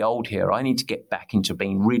get really old here. I need to get back into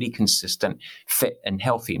being really consistent, fit and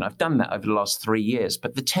healthy. And I've done that over the last 3 years.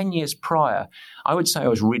 But the 10 years prior, I would say I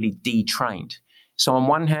was really detrained. So on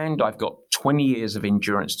one hand, I've got 20 years of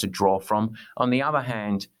endurance to draw from. On the other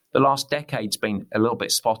hand, the last decade's been a little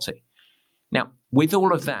bit spotty. Now, with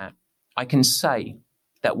all of that, I can say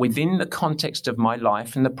that within the context of my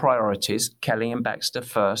life and the priorities, Kelly and Baxter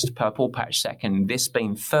first, Purple Patch second, this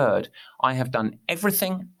being third, I have done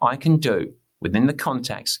everything I can do within the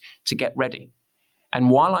context to get ready.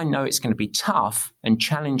 And while I know it's going to be tough and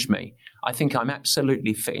challenge me, I think I'm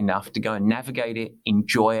absolutely fit enough to go and navigate it,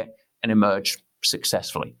 enjoy it, and emerge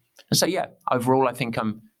successfully. And so, yeah, overall, I think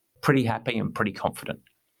I'm pretty happy and pretty confident.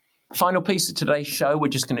 Final piece of today's show, we're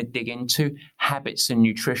just going to dig into habits and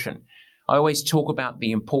nutrition. I always talk about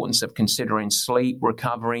the importance of considering sleep,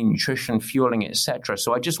 recovery, nutrition, fueling, etc.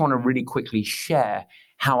 So I just want to really quickly share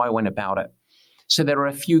how I went about it. So there are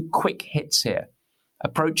a few quick hits here.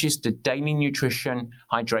 Approaches to daily nutrition,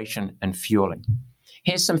 hydration, and fueling.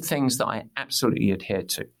 Here's some things that I absolutely adhere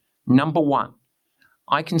to. Number one,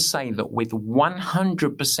 I can say that with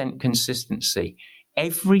 100% consistency,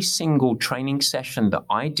 every single training session that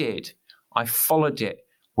I did, I followed it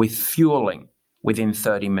with fueling within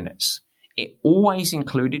 30 minutes. It always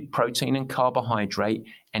included protein and carbohydrate,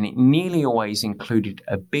 and it nearly always included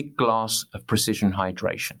a big glass of precision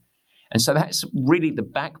hydration. And so that's really the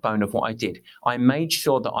backbone of what I did. I made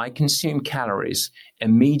sure that I consumed calories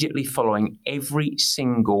immediately following every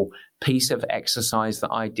single piece of exercise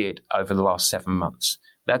that I did over the last 7 months.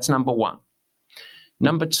 That's number one.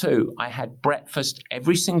 Number two, I had breakfast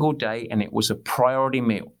every single day, and it was a priority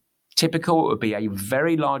meal. Typical, it would be a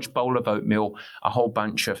very large bowl of oatmeal, a whole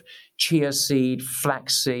bunch of chia seed,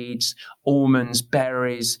 flax seeds, almonds,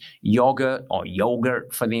 berries, yogurt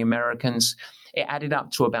for the Americans. It added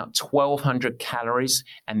up to about 1,200 calories,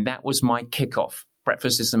 and that was my kickoff.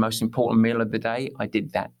 Breakfast is the most important meal of the day. I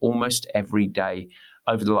did that almost every day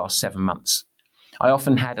over the last 7 months. I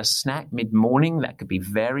often had a snack mid-morning. That could be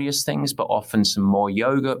various things, but often some more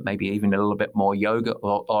yogurt, maybe even a little bit more yogurt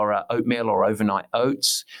or oatmeal or overnight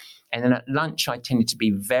oats. And then at lunch, I tended to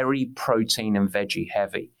be very protein and veggie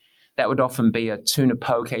heavy. That would often be a tuna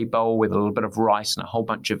poke bowl with a little bit of rice and a whole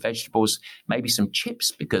bunch of vegetables, maybe some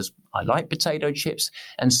chips because I like potato chips,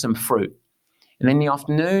 and some fruit. And in the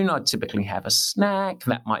afternoon, I'd typically have a snack.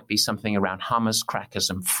 That might be something around hummus, crackers,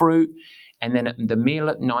 and fruit. And then the meal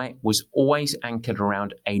at night was always anchored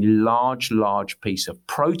around a large piece of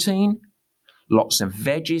protein, lots of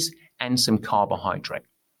veggies, and some carbohydrate.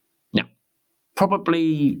 Now,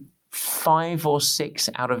 probably 5 or 6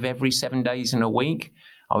 out of every 7 days in a week,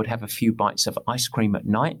 I would have a few bites of ice cream at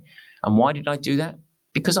night. And why did I do that?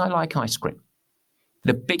 Because I like ice cream.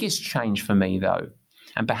 The biggest change for me, though,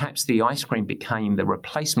 and perhaps the ice cream became the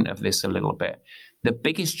replacement of this a little bit, the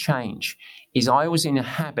biggest change is I was in a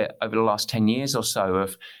habit over the last 10 years or so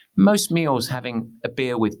of most meals having a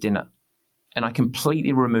beer with dinner. And I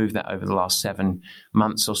completely removed that over the last 7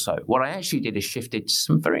 months or so. What I actually did is shifted to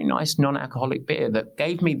some very nice non-alcoholic beer that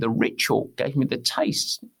gave me the ritual, gave me the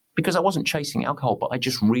taste, because I wasn't chasing alcohol, but I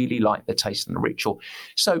just really liked the taste and the ritual.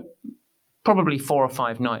 So probably 4 or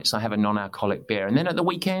 5 nights I have a non-alcoholic beer. And then at the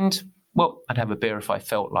weekend, well, I'd have a beer if I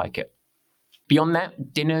felt like it. Beyond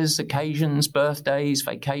that, dinners, occasions, birthdays,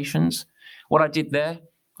 vacations. What I did there,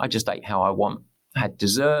 I just ate how I want. I had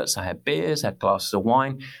desserts, I had beers, I had glasses of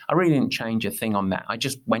wine. I really didn't change a thing on that. I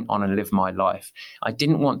just went on and lived my life. I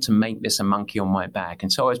didn't want to make this a monkey on my back.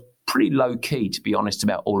 And so I was pretty low key, to be honest,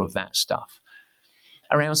 about all of that stuff.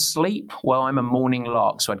 Around sleep, well, I'm a morning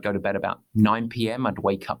lark, so I'd go to bed about 9 p.m. I'd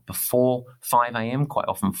wake up before 5 a.m., quite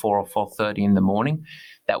often 4 or 4:30 in the morning.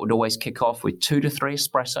 That would always kick off with 2 to 3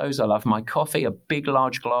 espressos. I love my coffee, a big,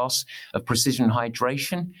 large glass of precision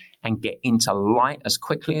hydration, and get into light as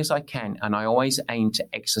quickly as I can. And I always aim to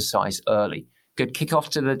exercise early. Good kickoff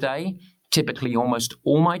to the day. Typically, almost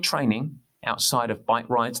all my training, outside of bike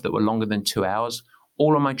rides that were longer than 2 hours,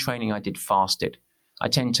 all of my training I did fasted. I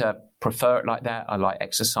tend to prefer it like that. I like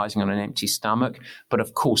exercising on an empty stomach. But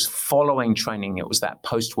of course, following training, it was that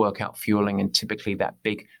post-workout fueling and typically that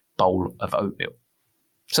big bowl of oatmeal.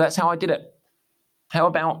 So that's how I did it. How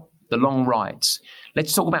about the long rides?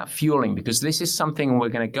 Let's talk about fueling, because this is something we're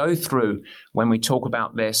going to go through when we talk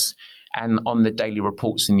about this and on the daily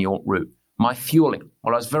reports in the Alt Route. My fueling.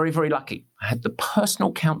 Well, I was very, very lucky. I had the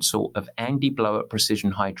personal counsel of Andy Blow at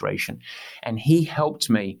Precision Hydration, and he helped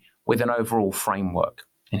me with an overall framework.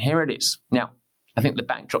 And here it is. Now, I think the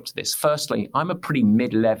backdrop to this, firstly, I'm a pretty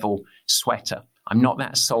mid-level sweater. I'm not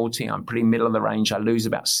that salty. I'm pretty middle of the range. I lose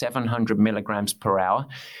about 700 milligrams per hour.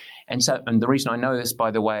 And the reason I know this,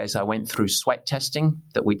 by the way, is I went through sweat testing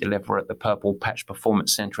that we deliver at the Purple Patch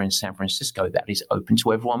Performance Center in San Francisco. That is open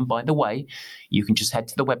to everyone, by the way. You can just head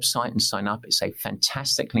to the website and sign up. It's a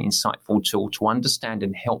fantastically insightful tool to understand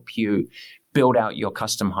and help you build out your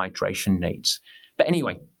custom hydration needs. But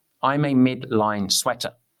anyway, I'm a mid-line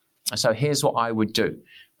sweater. So here's what I would do.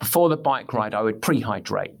 Before the bike ride, I would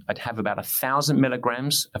pre-hydrate. I'd have about 1,000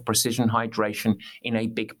 milligrams of precision hydration in a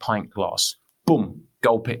big pint glass. Boom,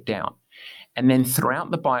 gulp it down. And then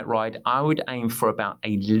throughout the bike ride, I would aim for about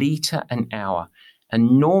 1 liter an hour.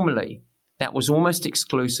 And normally, that was almost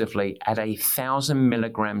exclusively at 1,000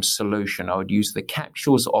 milligram solution. I would use the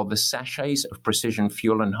capsules or the sachets of Precision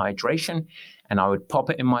Fuel and Hydration, and I would pop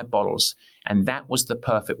it in my bottles. And that was the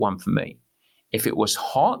perfect one for me. If it was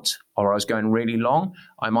hot or I was going really long,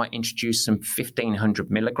 I might introduce some 1,500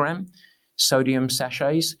 milligram sodium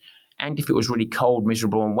sachets. And if it was really cold,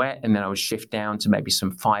 miserable, and wet, and then I would shift down to maybe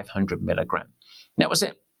some 500 milligram. That was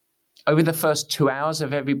it. Over the first 2 hours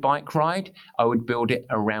of every bike ride, I would build it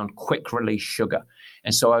around quick release sugar.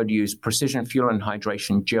 And so I would use Precision Fuel and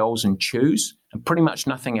Hydration gels and chews and pretty much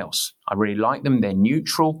nothing else. I really like them. They're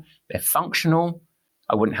neutral. They're functional.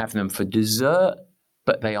 I wouldn't have them for dessert,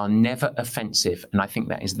 but they are never offensive. And I think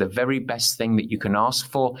that is the very best thing that you can ask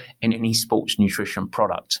for in any sports nutrition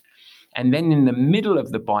product. And then in the middle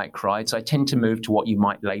of the bike rides, I tend to move to what you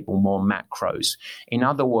might label more macros. In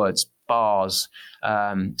other words, bars,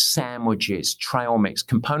 sandwiches, trail mix,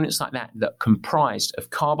 components like that that are comprised of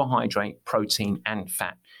carbohydrate, protein, and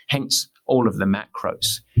fat, hence all of the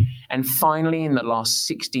macros. And finally, in the last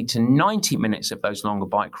 60 to 90 minutes of those longer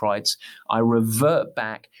bike rides, I revert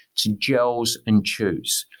back to gels and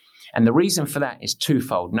chews. And the reason for that is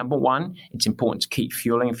twofold. Number one, it's important to keep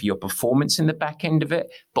fueling for your performance in the back end of it,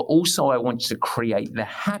 but also I wanted to create the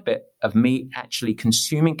habit of me actually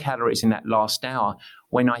consuming calories in that last hour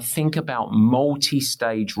when I think about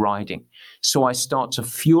multi-stage riding. So I start to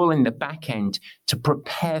fuel in the back end to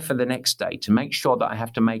prepare for the next day, to make sure that I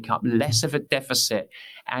have to make up less of a deficit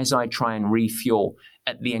as I try and refuel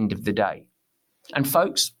at the end of the day. And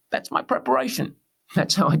folks, that's my preparation.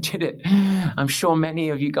 That's how I did it. I'm sure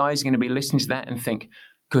many of you guys are going to be listening to that and think,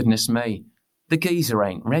 goodness me, the geezer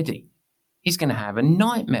ain't ready. He's going to have a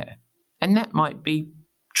nightmare. And that might be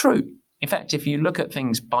true. In fact, if you look at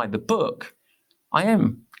things by the book, I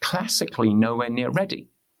am classically nowhere near ready.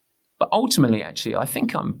 But ultimately, actually, I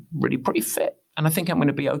think I'm really pretty fit and I think I'm going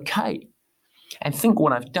to be okay. And I think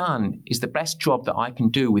what I've done is the best job that I can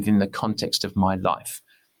do within the context of my life.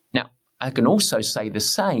 Now, I can also say the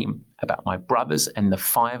same about my brothers and the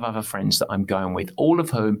 5 other friends that I'm going with, all of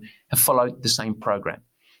whom have followed the same program.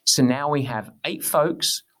 So now we have 8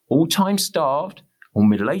 folks, all time starved, all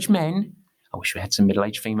middle-aged men. I wish we had some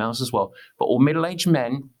middle-aged females as well, but all middle-aged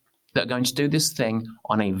men that are going to do this thing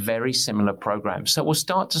on a very similar program. So we'll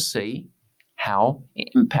start to see how it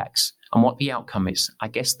impacts and what the outcome is. I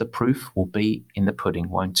guess the proof will be in the pudding,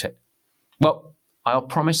 won't it? Well, I'll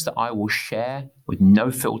promise that I will share with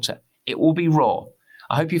no filter. It will be raw.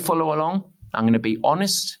 I hope you follow along. I'm going to be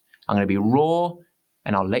honest. I'm going to be raw,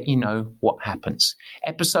 and I'll let you know what happens.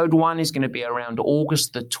 Episode 1 is going to be around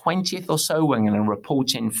August the 20th or so. We're going to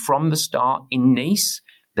report in from the start in Nice,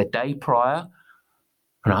 the day prior.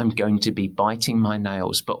 And I'm going to be biting my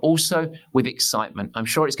nails, but also with excitement. I'm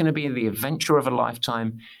sure it's going to be the adventure of a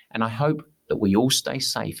lifetime, and I hope that we all stay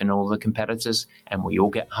safe and all the competitors, and we all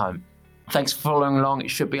get home. Thanks for following along.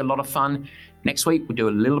 It should be a lot of fun. Next week, we'll do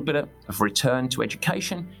a little bit of return to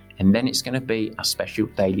education, and then it's going to be a special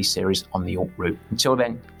daily series on the alt route. Until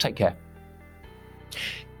then, take care.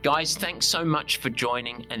 Guys, thanks so much for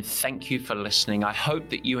joining, and thank you for listening. I hope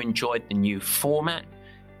that you enjoyed the new format.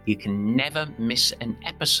 You can never miss an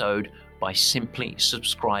episode by simply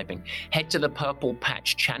subscribing. Head to the Purple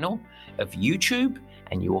Patch channel of YouTube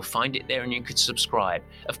and you will find it there and you could subscribe.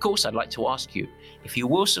 Of course, I'd like to ask you, if you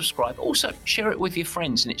will subscribe, also share it with your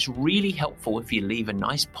friends, and it's really helpful if you leave a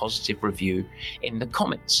nice positive review in the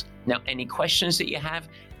comments. Now, any questions that you have,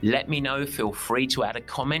 let me know. Feel free to add a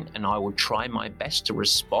comment and I will try my best to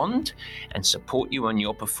respond and support you on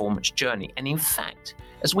your performance journey. And in fact,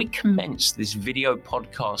 as we commence this video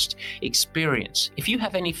podcast experience, if you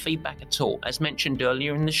have any feedback at all, as mentioned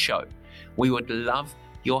earlier in the show, we would love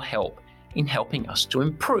your help in helping us to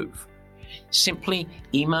improve. Simply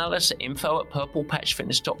email us at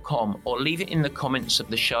info@purplepatchfitness.com or leave it in the comments of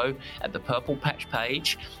the show at the Purple Patch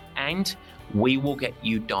page and we will get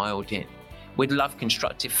you dialed in. We'd love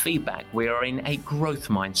constructive feedback. We are in a growth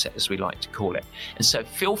mindset, as we like to call it. And so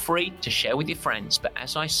feel free to share with your friends. But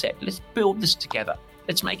as I said, let's build this together.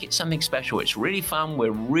 Let's make it something special. It's really fun.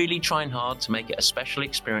 We're really trying hard to make it a special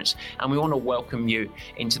experience. And we want to welcome you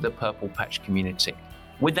into the Purple Patch community.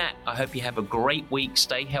 With that, I hope you have a great week.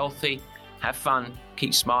 Stay healthy, have fun,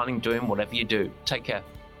 keep smiling, doing whatever you do. Take care.